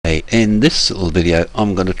Okay, in this little video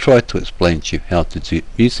I'm going to try to explain to you how to do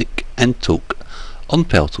music and talk on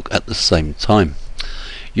Paltalk at the same time.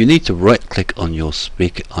 You need to right click on your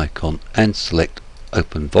speaker icon and select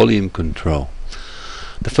Open Volume Control.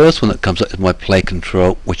 The first one that comes up is my play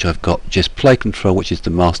control, which I've got just play control, which is the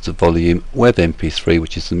master volume, web mp3,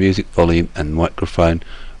 which is the music volume, and microphone,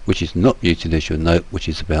 which is not muted as you'll note, which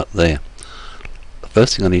is about there. The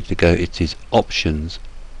first thing I need to go is options,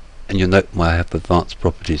 and you'll note I have advanced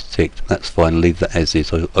properties ticked. That's fine, leave that as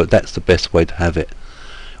is. That's the best way to have it.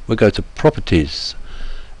 We'll go to properties,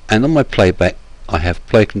 and on my playback I have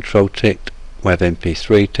play control ticked, web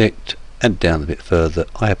mp3 ticked, and down a bit further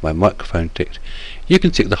I have my microphone ticked. You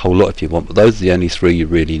can tick the whole lot if you want, but those are the only three you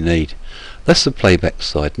really need. That's the playback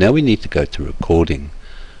side. Now we need to go to recording,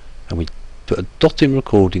 and we put a dot in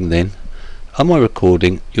recording. Then on my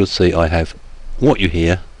recording you'll see I have what you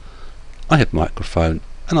hear, I have microphone,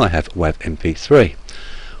 and I have web mp3.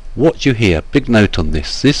 What you hear, big note on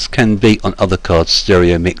this, this can be on other cards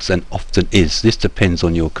stereo mix, and often is. This depends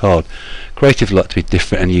on your card. Creative like to be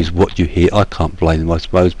different and use what you hear. I can't blame them, I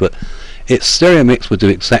suppose, but its stereo mix will do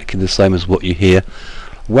exactly the same as what you hear.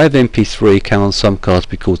 Web mp3 can on some cards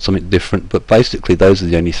be called something different, but basically those are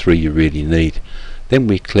the only three you really need. Then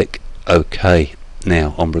we click OK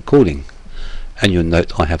now on recording, and you'll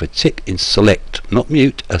note I have a tick in select, not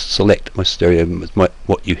mute, a select my stereo,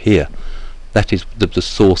 what you hear. That is the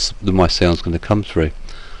source that my sound is going to come through.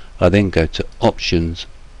 I then go to options,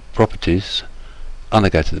 properties, and I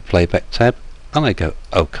go to the playback tab, and I go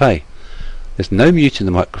OK. There's no mute in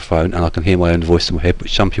the microphone, and I can hear my own voice in my head,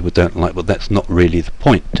 which some people don't like, but that's not really the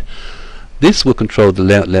point. This will control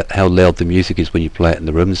how loud the music is when you play it in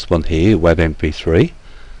the room. This one here, web mp3,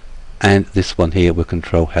 and this one here will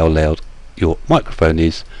control how loud your microphone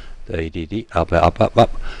is, up,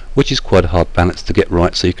 which is quite a hard balance to get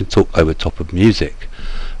right, so you can talk over top of music.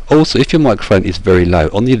 Also, if your microphone is very low,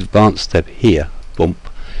 on the advanced tab here, bump,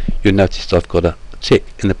 you'll notice I've got a tick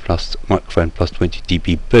in the microphone plus 20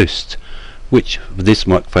 dB boost, which with this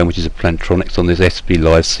microphone, which is a Plantronics on this SP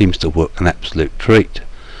Live, seems to work an absolute treat.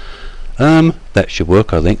 That should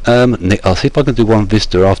work, I think. I'll see if I can do one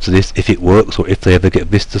Vista after this, if it works, or if they ever get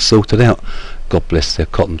Vista sorted out. God bless their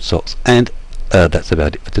cotton socks. And that's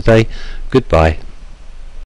about it for today. Goodbye.